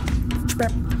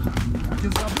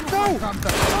 No!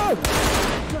 No!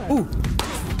 Ooh!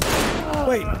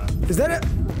 Wait, is that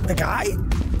a guy?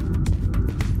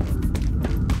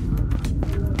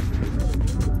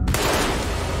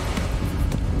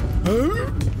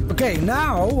 Okay,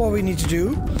 now what we need to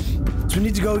do is we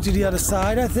need to go to the other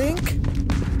side, I think.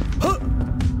 Huh.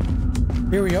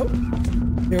 Here we go.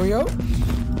 Here we go.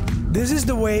 This is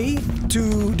the way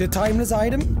to the timeless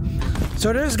item.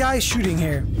 So there's guys shooting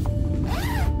here.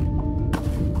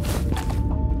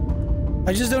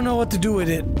 I just don't know what to do with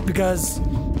it because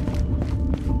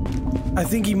I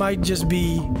think he might just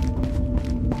be...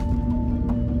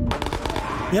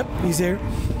 Yep, he's here.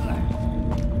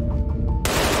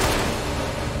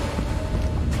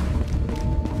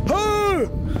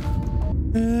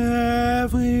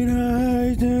 Every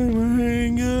night the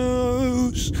rain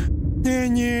goes.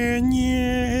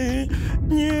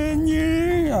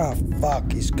 Ah,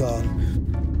 fuck, he's gone.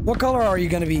 What color are you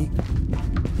gonna be?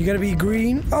 You gonna be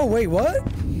green? Oh, wait, what?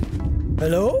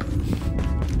 Hello?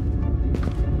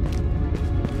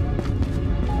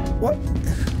 What?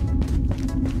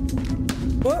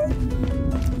 What?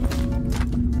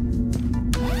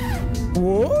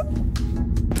 What?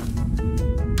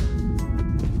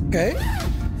 Okay.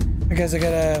 I guess I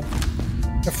got a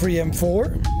free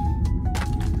M4.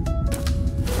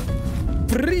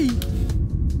 Free!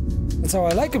 That's how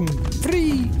I like him.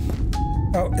 Free!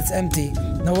 Oh, it's empty.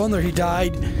 No wonder he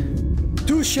died.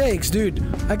 2 shakes, dude.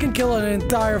 I can kill an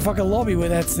entire fucking lobby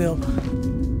with that still.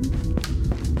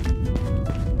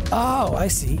 Oh, I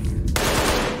see.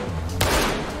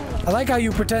 I like how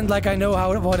you pretend like I know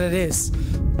what it is.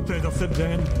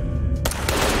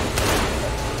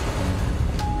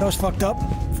 That was fucked up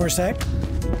for a sec.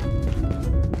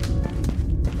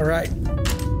 Alright.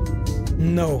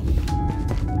 No.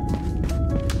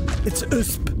 It's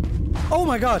USP. Oh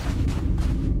my god.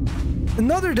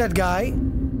 Another dead guy.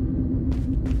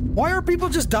 Why are people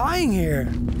just dying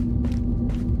here?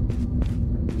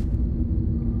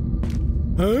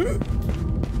 Huh?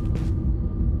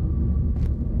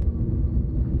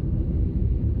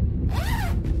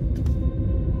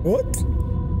 What?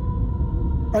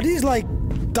 Are these like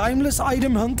timeless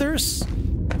item hunters?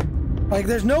 Like,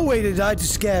 there's no way they died to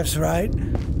scavs, right?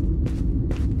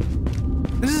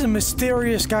 This is a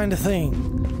mysterious kind of thing.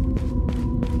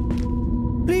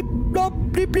 Bleep, blop,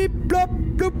 bleep, bleep, blop,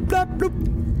 bloop, blop, bloop.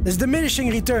 There's diminishing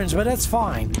returns, but that's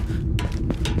fine.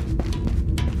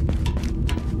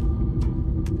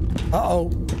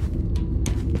 Uh-oh.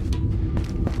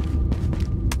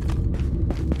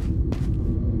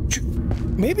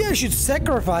 Maybe I should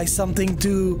sacrifice something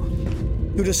to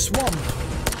the swamp.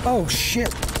 Oh,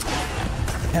 shit.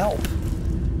 Help.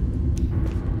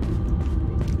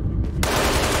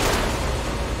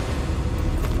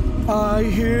 I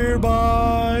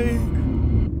hereby...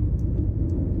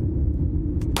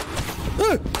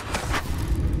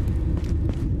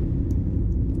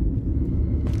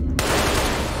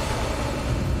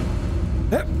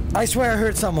 I swear I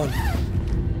heard someone.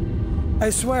 I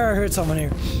swear I heard someone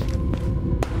here.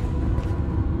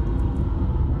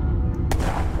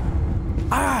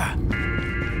 Ah!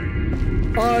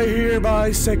 I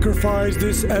hereby sacrifice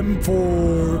this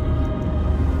M4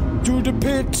 to the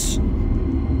pit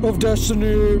of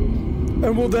destiny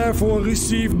and will therefore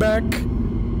receive back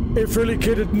a fully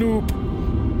kitted noob.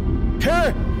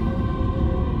 Here!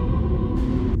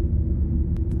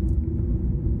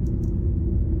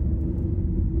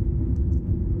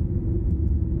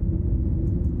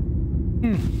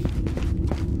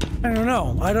 I don't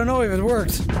know. I don't know if it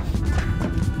worked.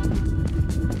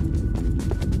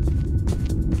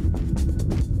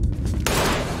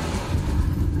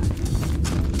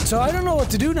 So I don't know what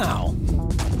to do now.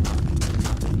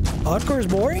 Hardcore is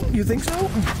boring? You think so?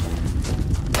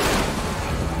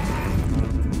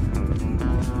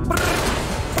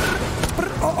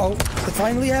 Uh-oh. It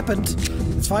finally happened.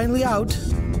 It's finally out.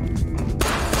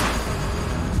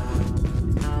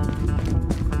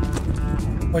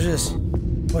 Watch this.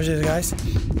 Watch this, guys.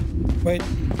 Wait.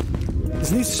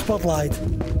 This needs a spotlight.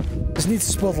 This needs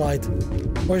a spotlight.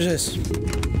 Watch this.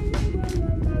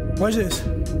 Watch this.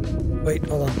 Wait,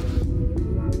 hold on.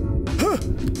 Huh.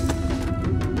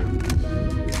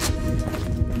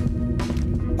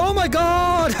 Oh my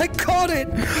god! I caught it!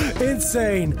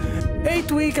 Insane.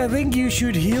 8th week, I think you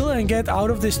should heal and get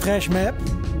out of this trash map.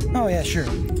 Oh yeah, sure.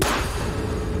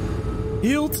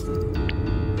 Healed.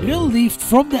 Relieved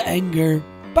from the anger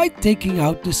by taking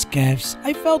out the scavs,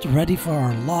 I felt ready for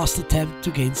our last attempt to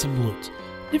gain some loot.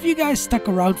 If you guys stuck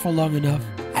around for long enough,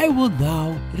 I will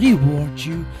now reward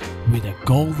you with a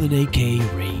golden AK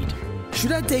raid.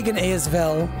 Should I take an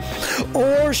ASVL?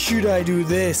 Or should I do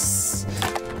this?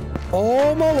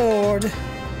 Oh my lord.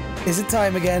 Is it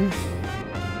time again?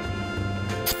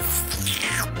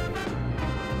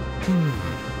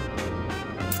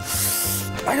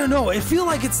 I don't know. I feel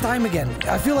like it's time again.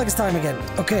 I feel like it's time again.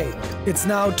 Okay. It's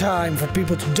now time for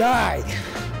people to die.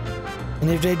 And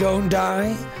if they don't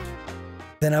die,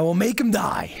 then I will make them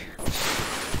die.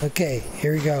 Okay.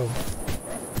 Here we go.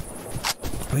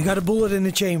 We got a bullet in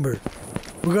the chamber.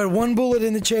 We got one bullet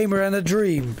in the chamber and a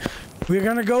dream. We're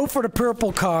gonna go for the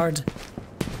purple card.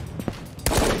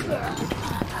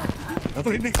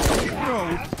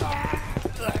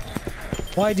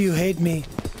 Why do you hate me?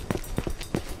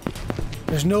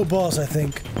 There's no boss, I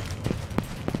think.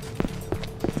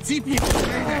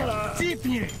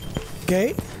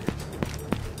 Okay.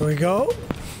 Here we go.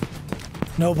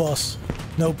 No boss.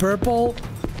 No purple.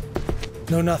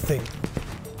 No nothing.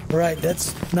 Alright,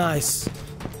 that's nice.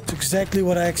 It's exactly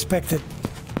what I expected.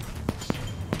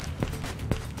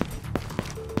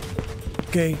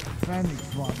 Okay.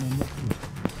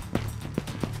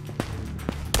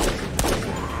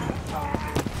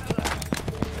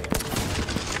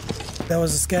 That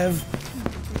was a scav.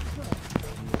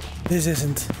 This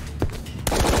isn't.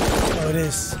 Oh, it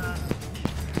is.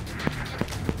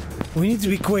 We need to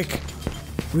be quick.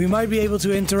 We might be able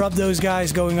to interrupt those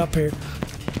guys going up here.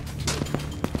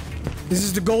 This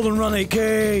is the Golden Run AK.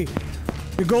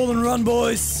 The Golden Run,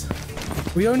 boys.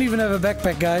 We don't even have a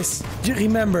backpack, guys. Just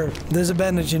remember, there's a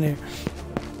bandage in here.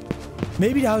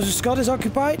 Maybe the House of Scott is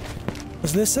occupied?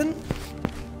 Let's listen.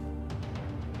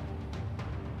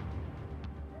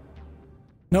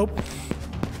 Nope.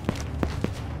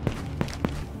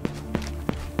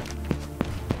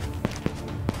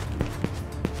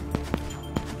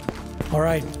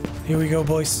 Alright, here we go,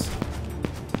 boys.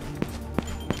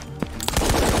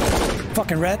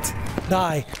 Fucking rat.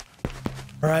 Die.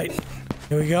 Alright,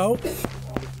 here we go.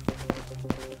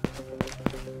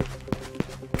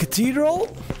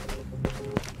 Cathedral?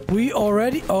 We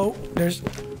already... Oh, there's...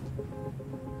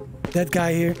 that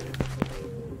guy here.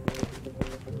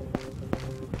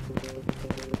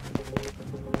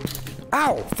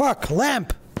 Ow! Fuck!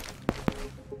 Lamp!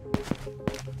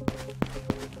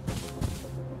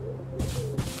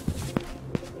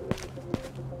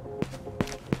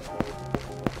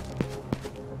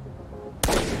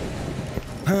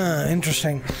 Huh,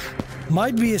 interesting.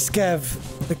 Might be a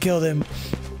scav that killed him.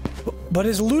 But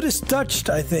his loot is touched,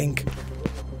 I think.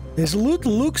 His loot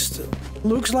looks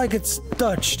like it's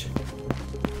touched.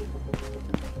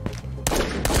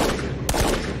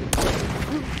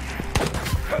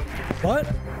 What?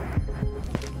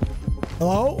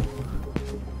 Hello?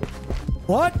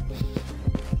 What?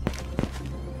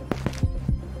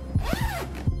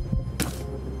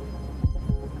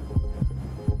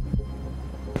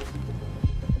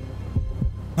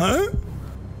 Huh?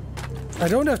 I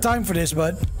don't have time for this,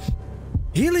 but...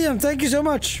 Helium, thank you so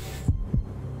much.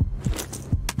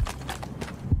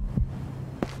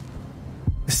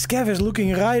 The scav is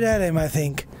looking right at him, I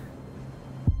think.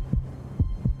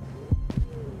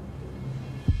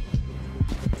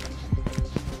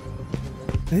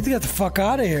 I need to get the fuck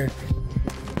out of here.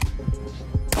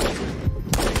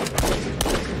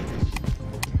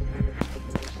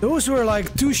 Those were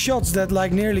like 2 shots that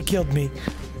like nearly killed me.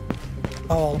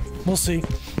 Oh well, we'll see.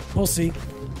 We'll see.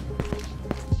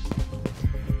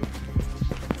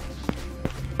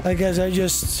 I guess I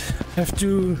just have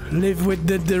to live with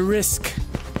the risk.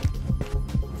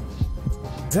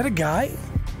 Is that a guy?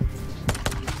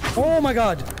 Oh my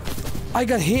god! I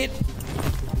got hit!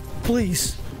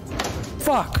 Please.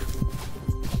 Fuck!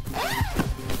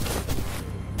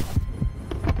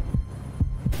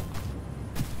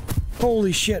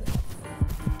 Holy shit.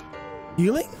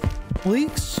 Healing?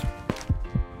 Please?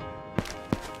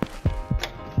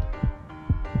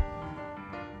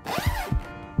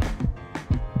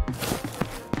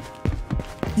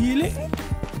 Healing?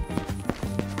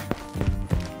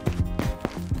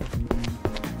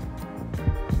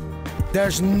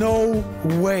 There's no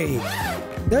way.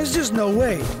 There's just no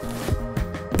way.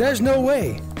 There's no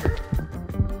way.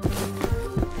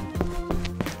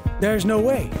 There's no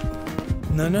way.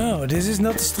 No, this is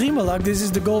not the streamer luck, this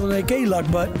is the golden AK luck,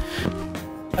 but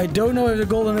I don't know if the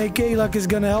golden AK luck is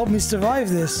gonna help me survive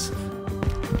this.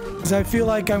 Because I feel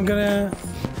like I'm gonna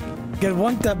get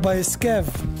one tap by a scav.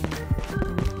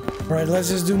 Alright, let's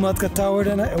just do Matka Tower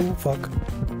then. Oh, fuck.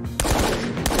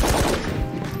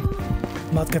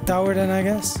 Matka Tower then, I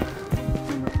guess.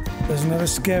 There's another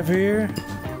scav here.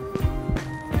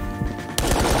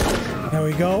 There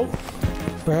we go.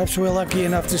 Perhaps we're lucky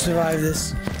enough to survive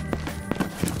this.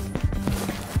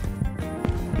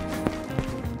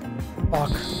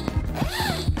 Fuck.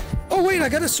 Oh wait, I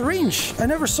got a syringe. I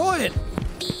never saw it.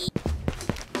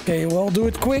 Okay, well, do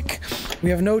it quick. We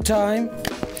have no time.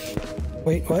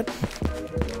 Wait, what?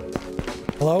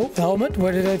 Hello, helmet?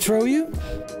 Where did I throw you?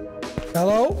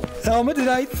 Hello, helmet? Did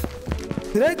I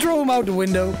throw him out the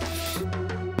window?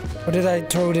 Or did I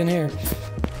throw it in here?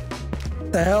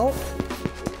 The hell?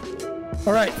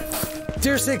 All right,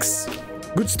 tier 6.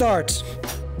 Good start.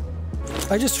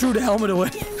 I just threw the helmet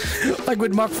away, like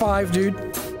with Mach 5, dude.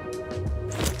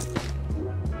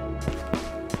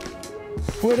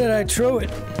 Where did I throw it?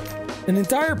 An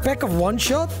entire pack of one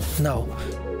shot? No.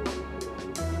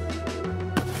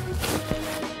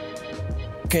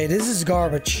 Okay, this is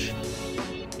garbage.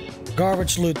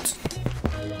 Garbage loot.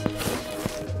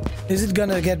 Is it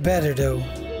gonna get better though?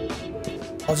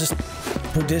 I'll just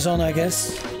put this on, I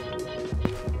guess.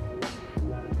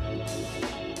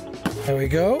 There we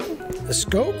go. The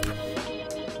scope.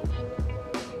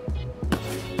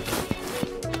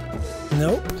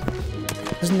 Nope.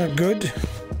 Isn't that good?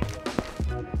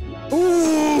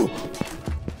 Ooh!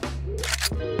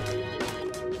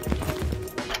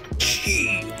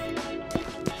 Gee.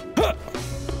 Huh.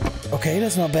 Okay,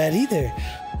 that's not bad either.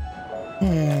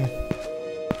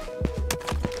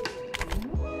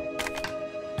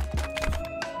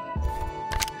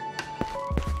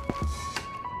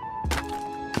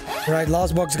 Alright,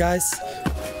 last box, guys.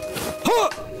 Huh!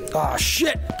 Ah,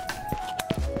 shit!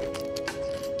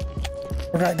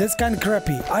 Alright, that's kind of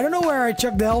crappy. I don't know where I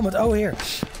chucked the helmet. Oh, here.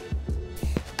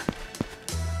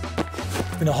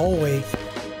 In the hallway.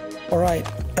 Alright,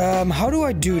 how do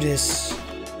I do this?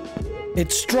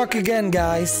 It struck again,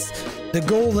 guys. The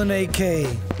golden AK.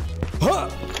 Huh!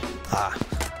 Ah.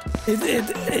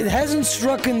 It hasn't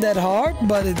struck in that hard,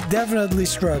 but it definitely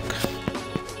struck.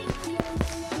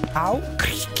 Ow.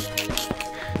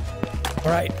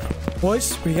 Alright,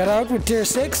 boys, we got out with tier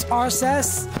 6,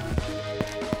 RSS.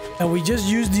 And we just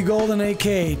used the golden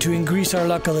AK to increase our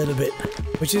luck a little bit.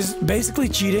 Which is basically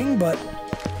cheating, but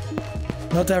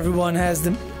not everyone has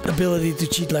the ability to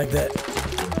cheat like that.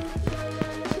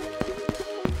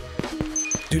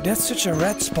 Dude, that's such a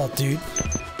red spot, dude.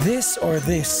 This or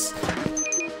this?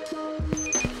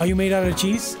 Are you made out of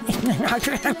cheese?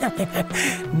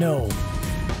 No.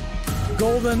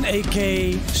 Golden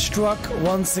AK struck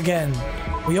once again.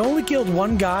 We only killed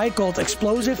one guy called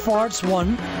Explosive Farts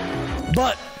 1,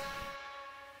 but...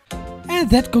 And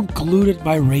that concluded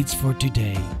my raids for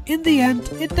today. In the end,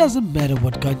 it doesn't matter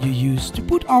what gun you use to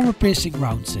put armor piercing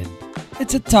rounds in.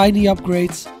 It's a tiny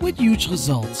upgrades with huge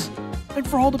results. And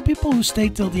for all the people who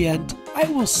stayed till the end, I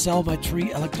will sell my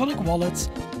 3 electronic wallets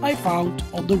I found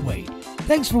on the way.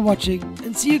 Thanks for watching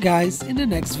and see you guys in the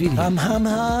next video. Hum hum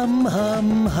hum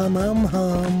hum hum hum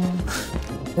hum.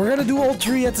 We're gonna do all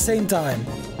 3 at the same time.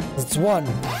 That's 1,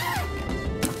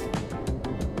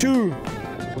 2,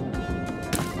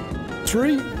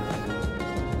 3.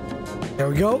 There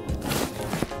we go.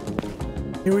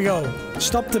 Here we go.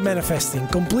 Stop the manifesting.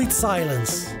 Complete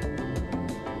silence.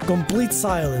 Complete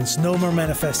silence. No more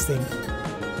manifesting.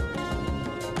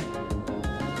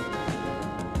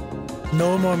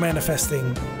 No more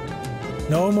manifesting.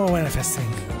 No more manifesting.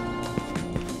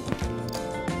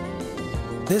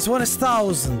 This one is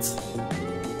 1,000.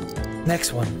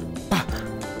 Next one. Bah.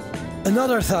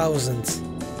 Another 1,000.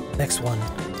 Next one.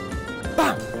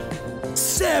 Bam!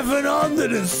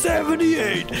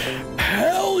 778.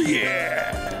 Hell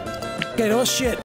yeah! Okay, that was shit.